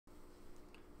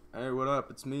Hey, what up?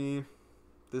 It's me.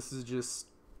 This is just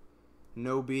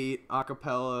no beat,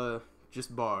 acapella,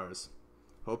 just bars.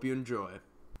 Hope you enjoy.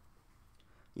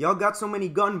 Y'all got so many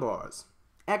gun bars.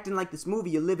 Acting like this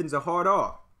movie you're living's a hard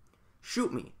R.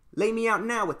 Shoot me. Lay me out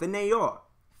now with an AR.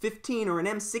 15 or an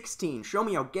M16. Show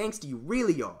me how gangster you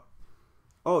really are.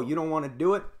 Oh, you don't want to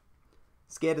do it?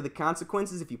 Scared of the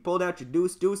consequences if you pulled out your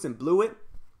deuce and blew it?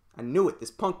 I knew it.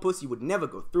 This punk pussy would never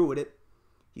go through with it.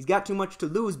 He's got too much to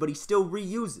lose, but he still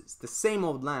reuses the same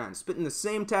old lines, spitting the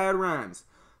same tired rhymes.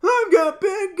 I've got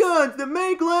big guns that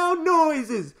make loud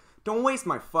noises. Don't waste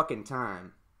my fucking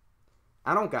time.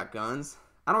 I don't got guns.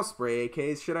 I don't spray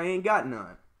AKs, shit, I ain't got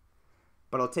none.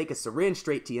 But I'll take a syringe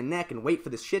straight to your neck and wait for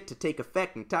this shit to take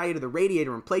effect and tie you to the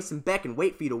radiator and place some beck and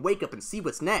wait for you to wake up and see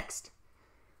what's next.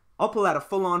 I'll pull out a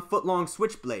full-on foot-long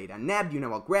switchblade. I nabbed you,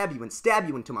 now I'll grab you and stab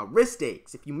you until my wrist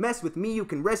aches. If you mess with me, you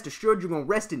can rest assured you're gonna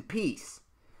rest in peace.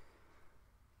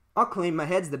 I'll claim my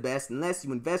head's the best unless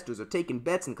you investors are taking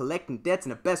bets and collecting debts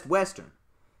in a Best Western.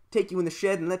 Take you in the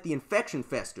shed and let the infection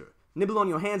fester. Nibble on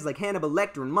your hands like Hannibal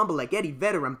Lecter and mumble like Eddie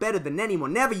Vedder. I'm better than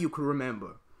anyone ever you could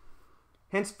remember.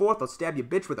 Henceforth I'll stab your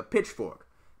bitch with a pitchfork.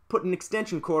 Put an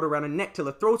extension cord around her neck till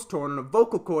her throat's torn and her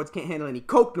vocal cords can't handle any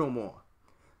coke no more.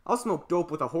 I'll smoke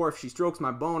dope with a whore if she strokes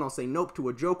my bone. I'll say nope to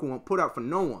a joke who won't put out for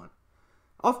no one.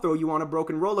 I'll throw you on a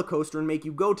broken roller coaster and make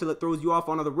you go till it throws you off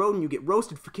onto the road and you get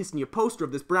roasted for kissing your poster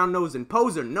of this brown-nosed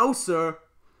imposer. No, sir.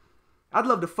 I'd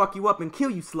love to fuck you up and kill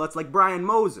you sluts like Brian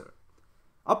Moser.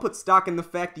 I'll put stock in the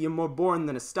fact that you're more boring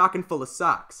than a stocking full of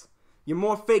socks. You're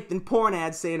more fake than porn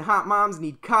ads saying hot moms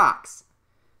need cocks.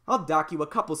 I'll dock you a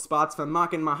couple spots for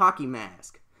mocking my hockey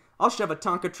mask. I'll shove a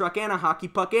Tonka truck and a hockey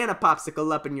puck and a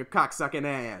popsicle up in your cocksucking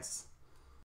ass.